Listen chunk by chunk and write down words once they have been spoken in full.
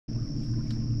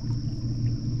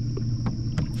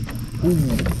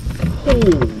Ooh.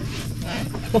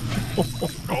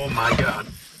 Oh my God.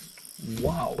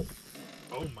 Wow.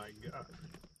 Oh my God.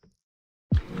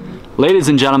 Ladies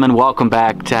and gentlemen, welcome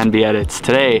back to NB Edits.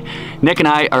 Today, Nick and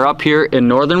I are up here in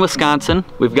northern Wisconsin.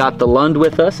 We've got the Lund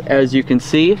with us, as you can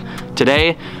see.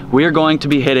 Today, we are going to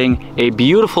be hitting a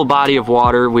beautiful body of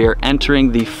water. We are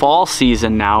entering the fall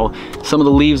season now. Some of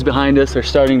the leaves behind us are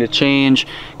starting to change.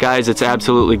 Guys, it's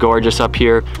absolutely gorgeous up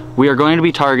here. We are going to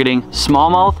be targeting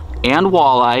smallmouth and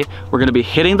walleye. We're gonna be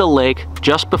hitting the lake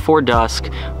just before dusk.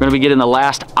 We're gonna be getting the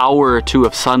last hour or two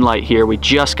of sunlight here. We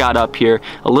just got up here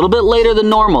a little bit later than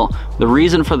normal. The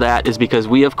reason for that is because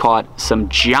we have caught some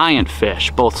giant fish,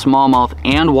 both smallmouth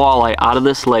and walleye, out of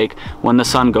this lake when the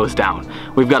sun goes down.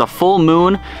 We've got a full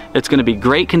moon. It's gonna be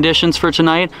great conditions for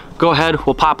tonight. Go ahead,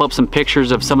 we'll pop up some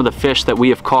pictures of some of the fish that we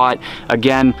have caught.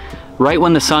 Again, right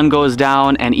when the sun goes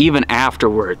down and even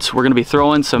afterwards. We're gonna be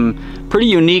throwing some pretty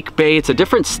unique baits, a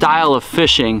different style of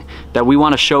fishing that we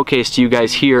wanna showcase to you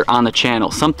guys here on the channel.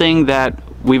 Something that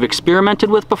we've experimented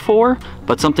with before,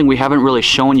 but something we haven't really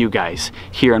shown you guys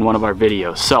here in one of our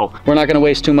videos. So we're not gonna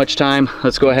waste too much time.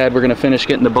 Let's go ahead, we're gonna finish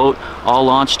getting the boat all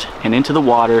launched and into the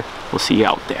water. We'll see you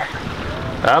out there.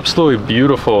 Absolutely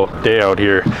beautiful day out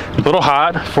here. A little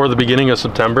hot for the beginning of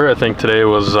September. I think today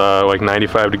was like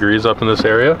 95 degrees up in this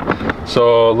area.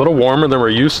 So a little warmer than we're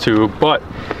used to, but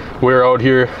we're out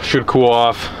here, should cool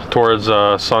off towards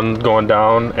sun going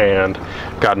down and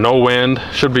got no wind.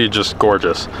 Should be just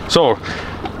gorgeous. So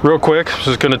real quick,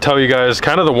 just gonna tell you guys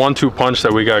kind of the 1-2 punch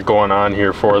that we got going on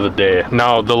here for the day.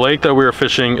 Now the lake that we were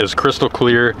fishing is crystal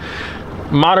clear,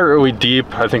 moderately deep.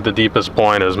 I think the deepest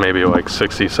point is maybe like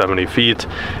 60-70 feet,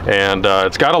 and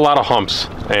it's got a lot of humps,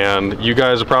 and you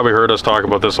guys have probably heard us talk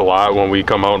about this a lot. When we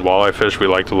come out and walleye fish, we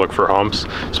like to look for humps,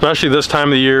 especially this time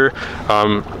of the year.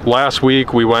 Last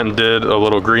week we went and did a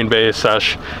little Green Bay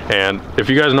sesh, and if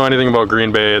you guys know anything about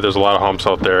Green Bay, there's a lot of humps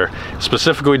out there,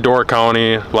 specifically Door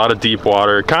County, a lot of deep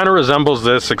water. Kind of resembles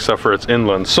this except for it's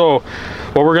inland. So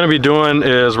what we're going to be doing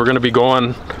is we're going to be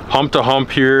going hump to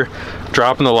hump here,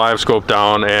 dropping the live scope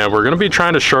down, and we're going to be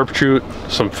trying to sharp shoot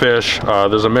some fish.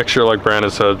 There's a mixture, like Brandon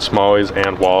said, smallies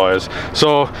and walleyes.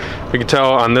 So you can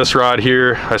tell on this rod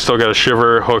here, I still got a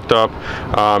shiver hooked up.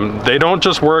 They don't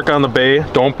just work on the bay.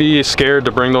 Don't be scared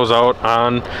to bring those out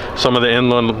on some of the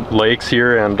inland lakes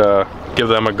here and give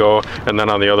them a go. And then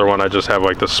on the other one, I just have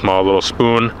like this small little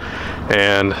spoon,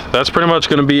 and that's pretty much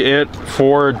going to be it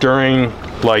for during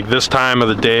like this time of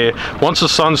the day. Once the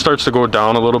sun starts to go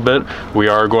down a little bit, we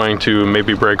are going to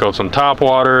maybe break out some top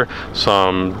water,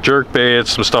 some jerk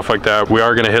baits, some stuff like that. We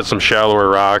are going to hit some shallower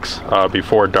rocks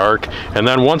before dark, and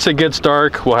then once it gets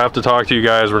dark, we'll have to talk to you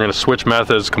guys. We're going to switch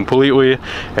methods completely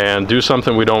and do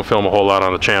something we don't film a whole lot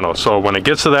on the channel. So when it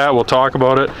gets to that, we'll talk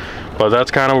about it, but that's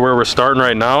kind of where we're starting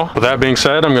right now. With that being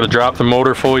said, I'm going to drop the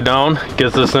motor fully down,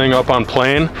 get this thing up on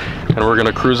plane, and we're going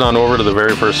to cruise on over to the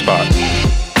very first spot.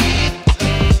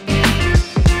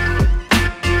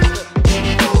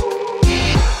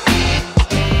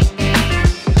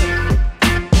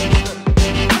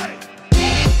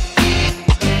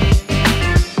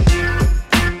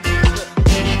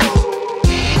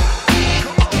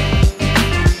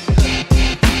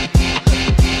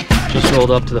 Just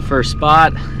rolled up to the first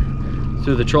spot,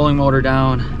 threw the trolling motor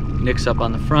down, Nick's up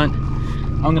on the front.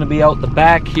 I'm gonna be out the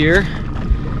back here.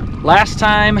 Last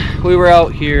time we were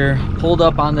out here, pulled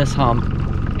up on this hump,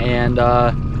 and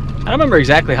I don't remember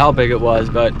exactly how big it was,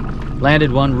 but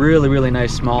landed one really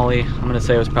nice smallie. I'm gonna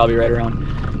say it was probably right around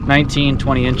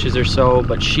 19-20 inches or so,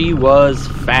 but she was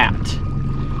fat.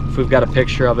 If we've got a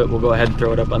picture of it, we'll go ahead and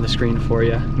throw it up on the screen for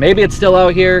you. Maybe it's still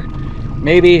out here,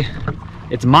 maybe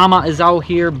its mama is out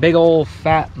here, big old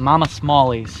fat mama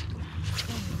smallies.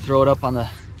 Throw it up on the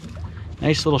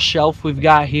nice little shelf we've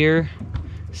got here.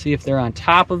 See if they're on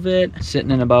top of it. Sitting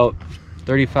in about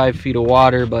 35 feet of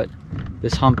water, but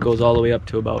this hump goes all the way up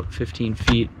to about 15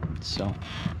 feet. So,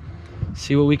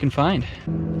 see what we can find.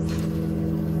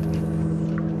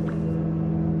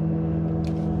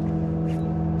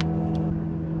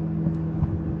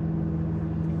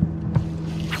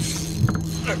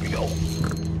 There we go.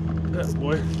 Yeah,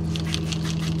 boy.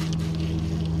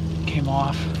 Came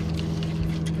off.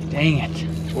 Dang it.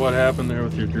 What happened there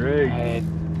with your drag? I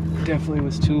definitely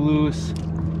was too loose.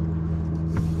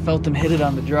 Felt him hit it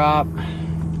on the drop.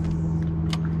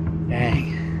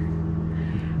 Dang.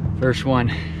 First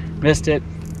one. Missed it.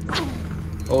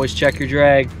 Always check your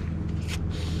drag.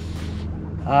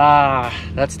 Ah,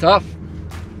 that's tough.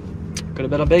 Could have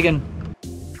been a big one.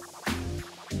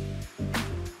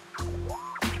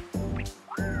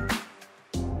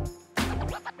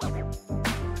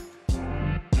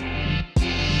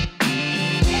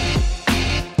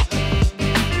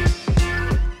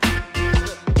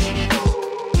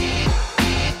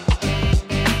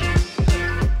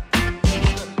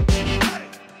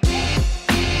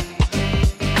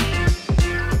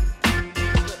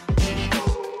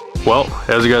 Well,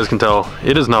 as you guys can tell,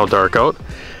 it is now dark out,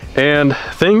 and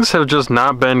things have just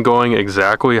not been going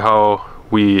exactly how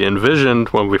we envisioned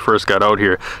when we first got out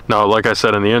here. Now, like I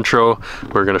said in the intro,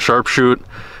 we're gonna sharpshoot.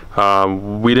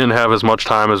 We didn't have as much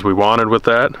time as we wanted with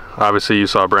that. Obviously, you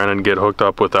saw Brandon get hooked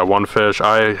up with that one fish.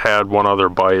 I had one other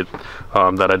bite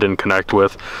that I didn't connect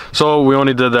with. So we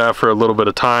only did that for a little bit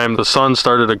of time. The sun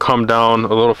started to come down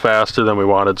a little faster than we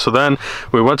wanted. So then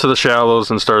we went to the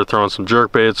shallows and started throwing some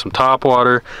jerk bait, some top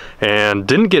water, and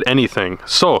didn't get anything.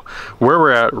 So where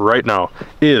we're at right now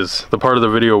is the part of the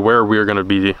video where we're gonna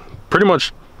be pretty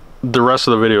much the rest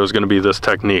of the video is going to be this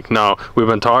technique. Now, we've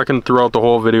been talking throughout the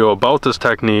whole video about this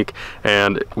technique,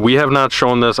 and we have not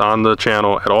shown this on the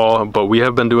channel at all, but we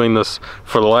have been doing this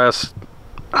for the last,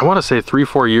 I want to say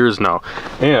 3-4 years now.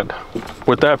 And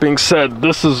with that being said,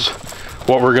 this is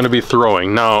what we're going to be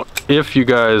throwing. Now, if you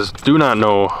guys do not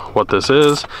know what this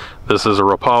is a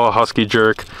Rapala Husky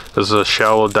jerk. This is a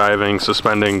shallow diving,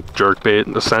 suspending jerk bait,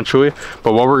 essentially.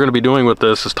 But what we're going to be doing with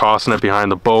this is tossing it behind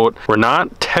the boat. We're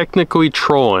not technically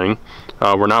trolling.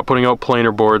 We're not putting out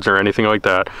planer boards or anything like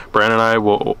that. Brandon and I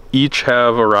will each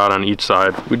have a rod on each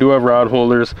side. We do have rod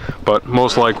holders, but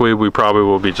most likely we probably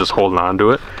will be just holding on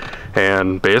to it.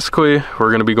 And basically,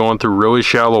 we're going to be going through really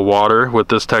shallow water with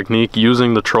this technique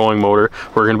using the trolling motor.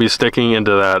 We're going to be sticking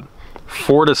into that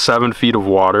 4 to 7 feet of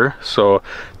water, so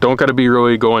don't got to be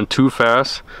really going too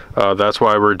fast. That's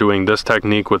why we're doing this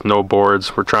technique with no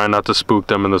boards. We're trying not to spook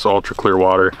them in this ultra clear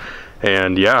water.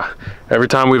 And yeah, every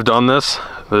time we've done this,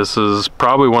 this is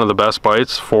probably one of the best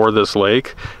bites for this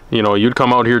lake. You know, you'd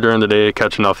come out here during the day,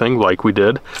 catch nothing like we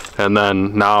did, and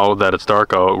then now that it's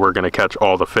dark out, we're gonna catch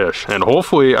all the fish. And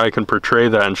hopefully I can portray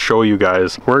that and show you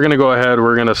guys. We're gonna go ahead,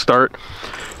 we're gonna start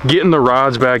getting the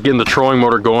rods back, getting the trolling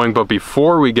motor going. But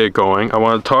before we get going, I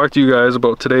want to talk to you guys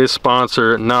about today's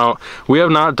sponsor. Now, we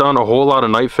have not done a whole lot of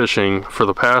night fishing for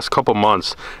the past couple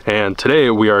months, and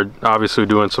today we are obviously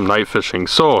doing some night fishing.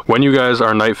 So when you guys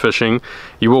are night fishing,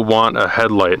 you will want a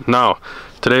headlight. Now,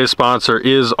 today's sponsor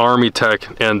is Army Tech,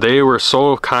 and they were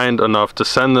so kind enough to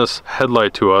send this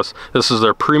headlight to us. This is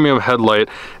their premium headlight,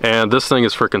 and this thing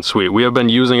is freaking sweet. We have been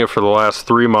using it for the last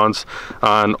 3 months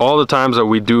on all the times that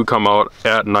we do come out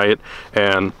at night,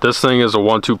 and this thing is a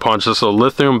 1-2 punch. This is a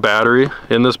lithium battery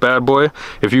in this bad boy.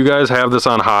 If you guys have this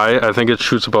on high, I think it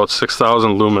shoots about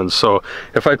 6,000 lumens. So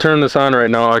if I turn this on right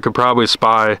now, I could probably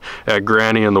spy at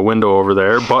Granny in the window over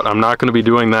there, but I'm not going to be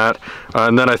doing that.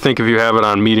 And then I think if you have it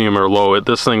on medium or low,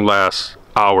 this thing lasts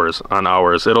hours on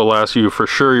hours. It'll last you for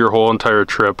sure your whole entire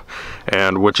trip,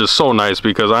 and which is so nice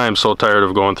because I am so tired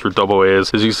of going through double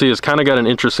A's. As you see, it's kind of got an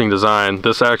interesting design.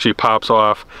 This actually pops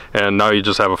off, and now you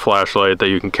just have a flashlight that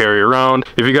you can carry around.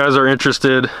 If you guys are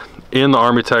interested in the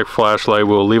Army Tech flashlight,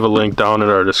 we'll leave a link down in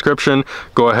our description.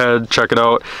 Go ahead, check it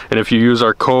out, and if you use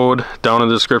our code down in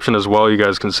the description as well, you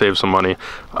guys can save some money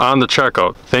on the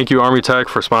checkout. Thank you, Army Tech,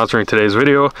 for sponsoring today's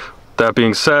video. That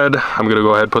being said, I'm gonna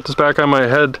go ahead and put this back on my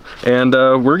head, and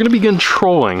we're gonna begin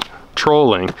trolling,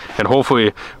 and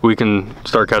hopefully we can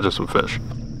start catching some fish.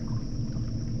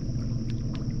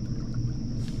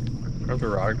 Are the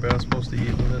rock bass supposed to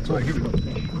eat when it's like?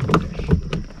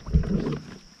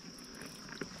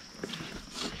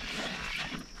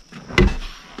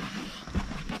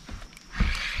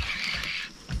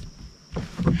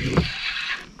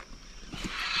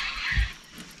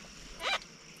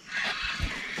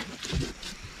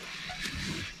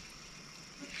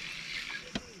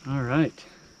 All right,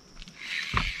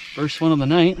 first one of the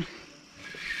night.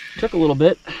 Took a little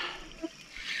bit.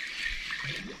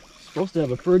 Supposed to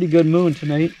have a pretty good moon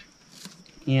tonight,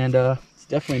 and it's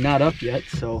definitely not up yet,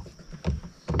 so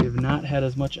we've not had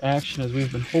as much action as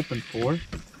we've been hoping for.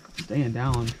 Staying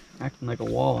down, acting like a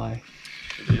walleye.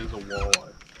 It is a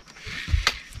walleye.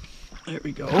 There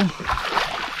we go.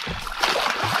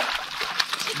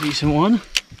 Decent one.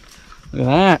 Look at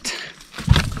that.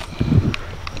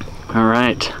 All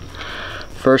right,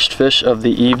 first fish of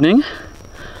the evening.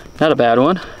 Not a bad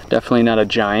one, definitely not a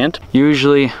giant.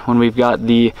 Usually when we've got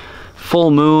the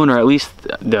full moon, or at least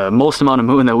the most amount of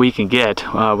moon that we can get,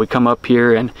 we come up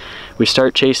here and we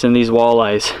start chasing these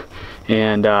walleyes.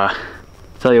 And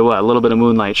tell you what, a little bit of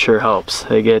moonlight sure helps.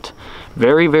 They get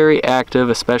very, very active,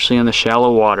 especially in the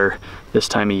shallow water this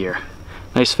time of year.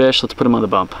 Nice fish, let's put them on the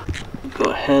bump.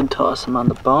 Go ahead, toss them on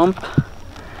the bump.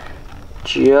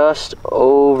 Just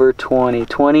over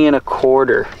 20 and a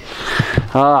quarter.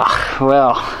 Ah,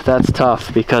 well, that's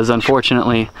tough because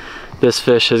unfortunately this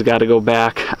fish has got to go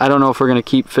back. I don't know if we're gonna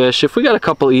keep fish. If we got a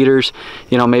couple eaters,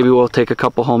 you know, maybe we'll take a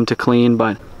couple home to clean,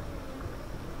 but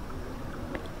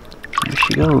there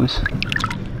she goes.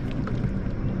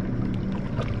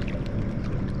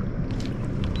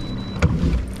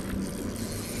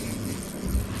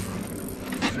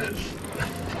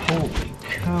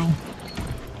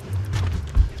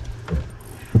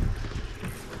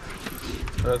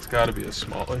 That's got to be a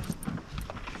smallie.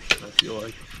 I feel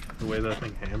like the way that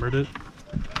thing hammered it.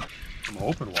 I'm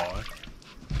hoping walleye.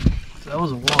 That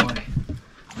was a walleye.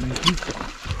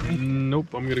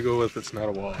 Nope, I'm gonna go with it's not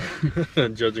a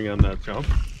walleye. Judging on that jump.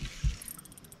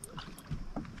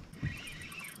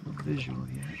 No visual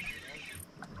yet.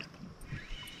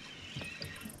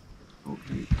 Oh,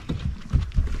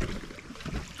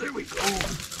 there we go.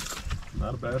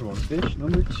 Not a bad one. Fish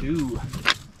number 2.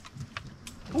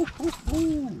 Ooh, ooh,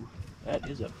 ooh. That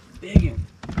is a big one.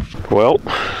 Well,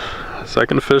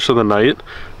 second fish of the night.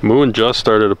 Moon just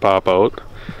started to pop out,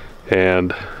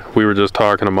 and we were just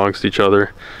talking amongst each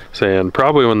other, saying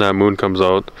probably when that moon comes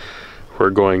out, we're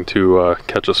going to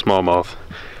catch a smallmouth.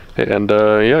 And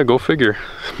yeah, go figure.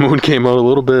 Moon came out a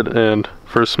little bit, and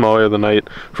first smallie of the night,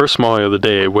 first smallie of the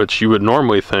day, which you would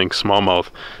normally think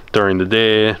smallmouth during the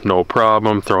day, no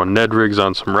problem, throwing Ned rigs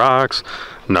on some rocks.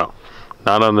 No,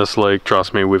 not on this lake,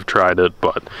 trust me, we've tried it,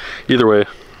 but either way,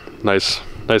 nice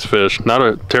fish. Not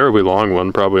a terribly long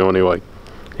one, probably only like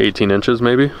 18 inches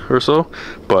maybe or so,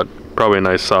 but probably a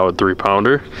nice solid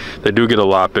 3-pounder. They do get a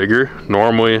lot bigger.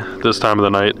 Normally this time of the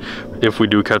night, if we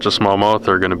do catch a smallmouth,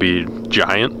 they're gonna be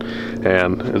giant,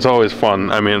 and it's always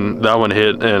fun. I mean, that one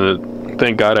hit, and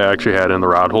thank God I actually had it in the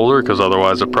rod holder, because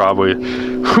otherwise it probably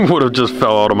would have just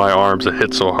fell out of my arms. It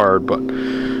hit so hard. But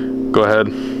go ahead,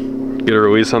 get a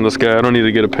release on this guy. I don't need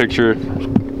to get a picture.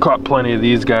 Caught plenty of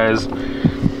these guys.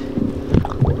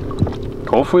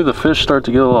 Hopefully the fish start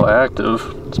to get a little active.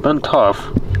 It's been tough.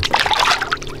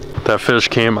 That fish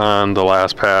came on the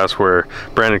last pass where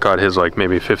Brandon caught his like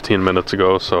maybe 15 minutes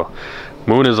ago. So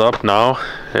moon is up now.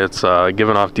 It's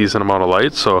giving off decent amount of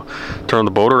light. So turn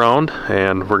the boat around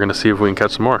and we're gonna see if we can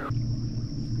catch some more.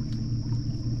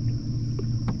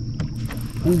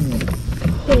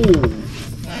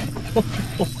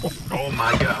 Oh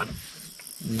my God.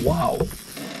 Wow.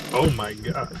 Oh my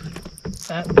God.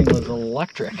 That thing was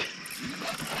electric.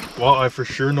 Well, I for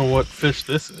sure know what fish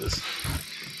this is.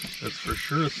 That's for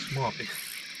sure a smallie.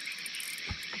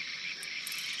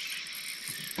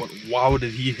 But wow,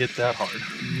 did he hit that hard?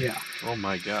 Yeah. Oh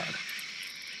my God.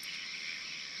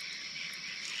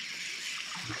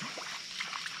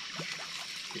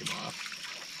 Came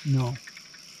off. No.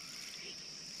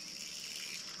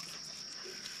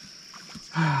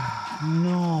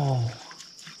 No.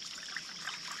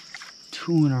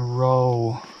 2 in a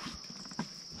row.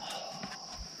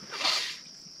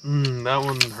 That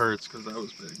one hurts because that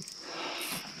was big.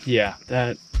 Yeah,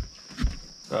 that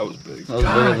was big. That was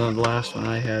bigger than the last one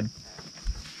I had.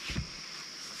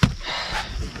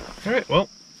 All right, well,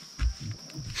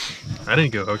 I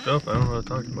didn't get hooked up. I don't know what I'm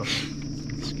talking about.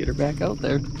 Let's get her back out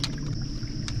there.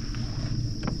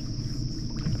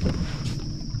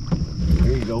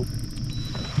 There you go.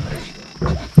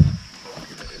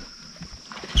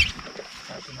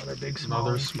 That's another big smallie.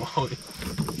 Another smallie.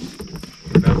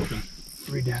 Redemption.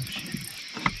 Redemption.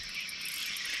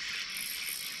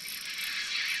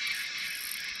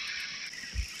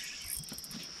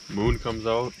 Moon comes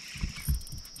out,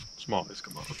 smallies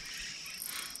come out.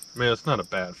 I mean, it's not a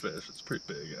bad fish. It's pretty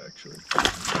big, actually.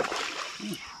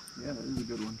 Yeah, that is a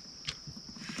good one.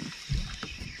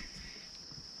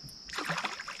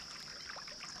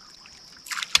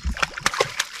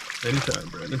 Anytime,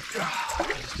 Brandon.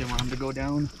 I just didn't want him to go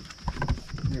down.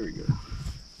 There we go.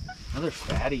 Another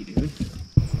fatty, dude.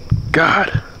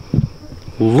 God,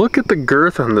 look at the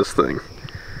girth on this thing.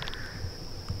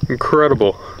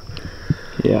 Incredible.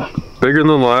 Yeah. Bigger than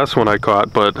the last one I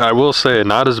caught, but I will say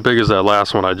not as big as that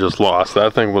last one I just lost.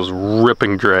 That thing was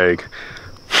ripping drag.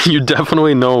 You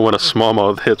definitely know when a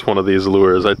smallmouth hits one of these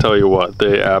lures. I tell you what,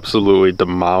 they absolutely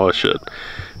demolish it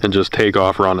and just take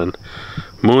off running.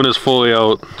 Moon is fully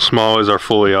out, smallies are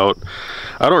fully out.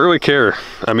 I don't really care.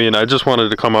 I mean, I just wanted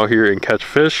to come out here and catch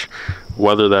fish,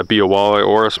 whether that be a walleye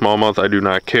or a smallmouth, I do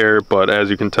not care. But as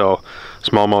you can tell,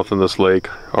 smallmouth in this lake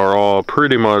are all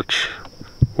pretty much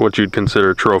what you'd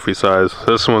consider trophy size.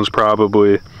 This one's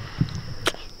probably,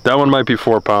 that one might be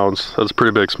 4 pounds. That's a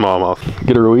pretty big smallmouth.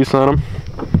 Get a release on him.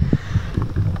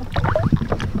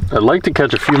 I'd like to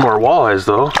catch a few more walleyes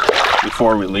though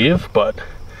before we leave, but a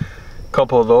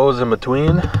couple of those in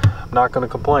between, I'm not going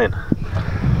to complain.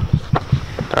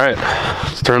 All right,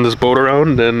 let's turn this boat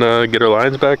around and get our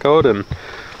lines back out, and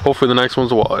hopefully the next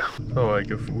one's a walleye. So like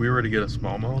if we were to get a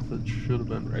smallmouth, it should have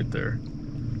been right there.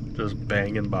 Just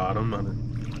banging bottom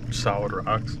on solid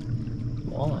rocks.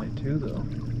 Walleye too, though.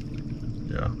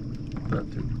 Yeah, that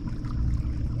too.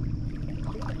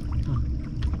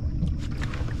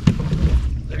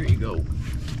 There you go.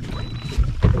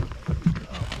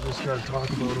 Just gotta talk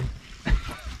about them.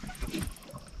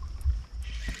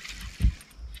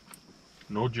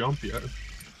 No jump yet.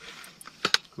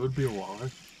 Could be a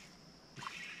walleye.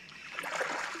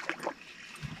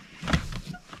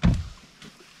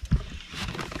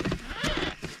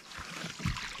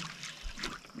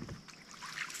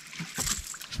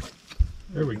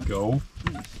 There we go.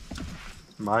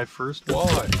 My first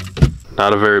walleye.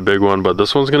 Not a very big one, but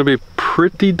this one's gonna be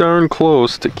pretty darn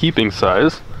close to keeping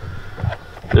size.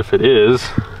 If it is,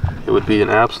 it would be an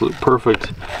absolute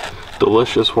perfect,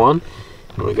 delicious one.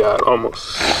 We got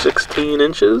almost 16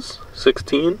 inches,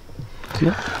 16.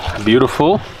 Yeah.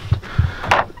 Beautiful.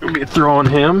 We'll be throwing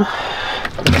him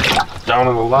down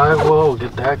in the live well. We'll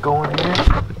get that going here.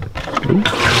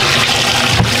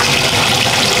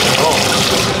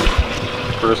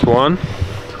 Oh. First one.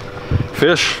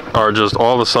 Fish are just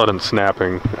all of a sudden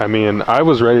snapping. I mean, I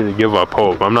was ready to give up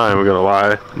hope. I'm not even gonna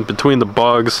lie. Between the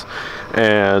bugs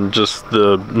and just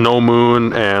the no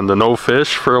moon and the no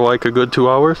fish for like a good 2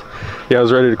 hours, yeah, I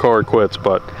was ready to call her quits,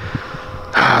 but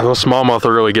those smallmouth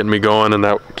are really getting me going, and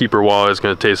that keeper walleye is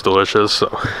gonna taste delicious, so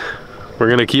we're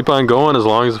gonna keep on going as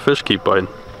long as the fish keep biting.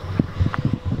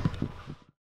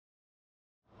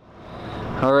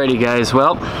 Alrighty guys,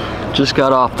 well, just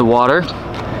got off the water.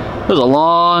 It was a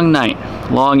long night,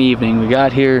 long evening. We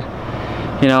got here,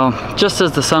 you know, just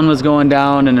as the sun was going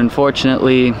down, and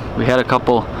unfortunately we had a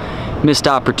couple missed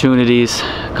opportunities,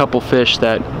 a couple fish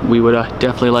that we would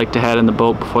definitely like to have in the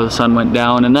boat before the sun went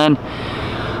down. And then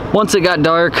once it got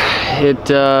dark,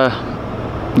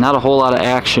 not a whole lot of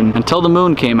action until the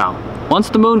moon came out. Once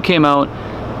the moon came out,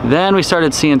 then we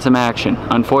started seeing some action.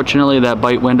 Unfortunately, that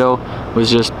bite window was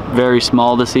just very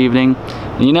small this evening.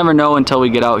 And you never know until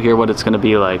we get out here what it's gonna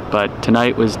be like. But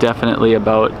tonight was definitely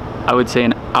about, I would say,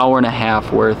 an hour and a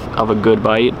half worth of a good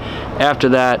bite. After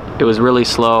that, it was really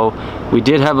slow. We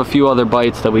did have a few other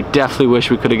bites that we definitely wish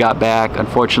we could have got back.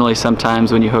 Unfortunately,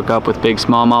 sometimes when you hook up with big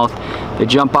smallmouth, they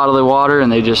jump out of the water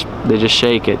and they just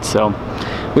shake it. So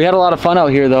we had a lot of fun out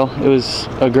here though. It was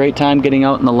a great time getting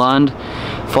out in the Lund.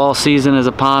 Fall season is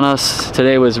upon us.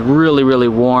 Today was really, really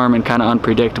warm and kind of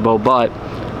unpredictable, but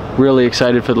really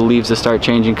excited for the leaves to start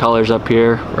changing colors up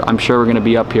here. I'm sure we're gonna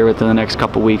be up here within the next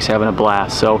couple weeks having a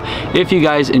blast. So if you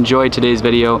guys enjoyed today's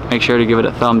video, make sure to give it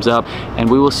a thumbs up, and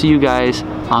we will see you guys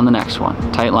on the next one.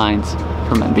 Tight lines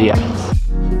from MB Evans.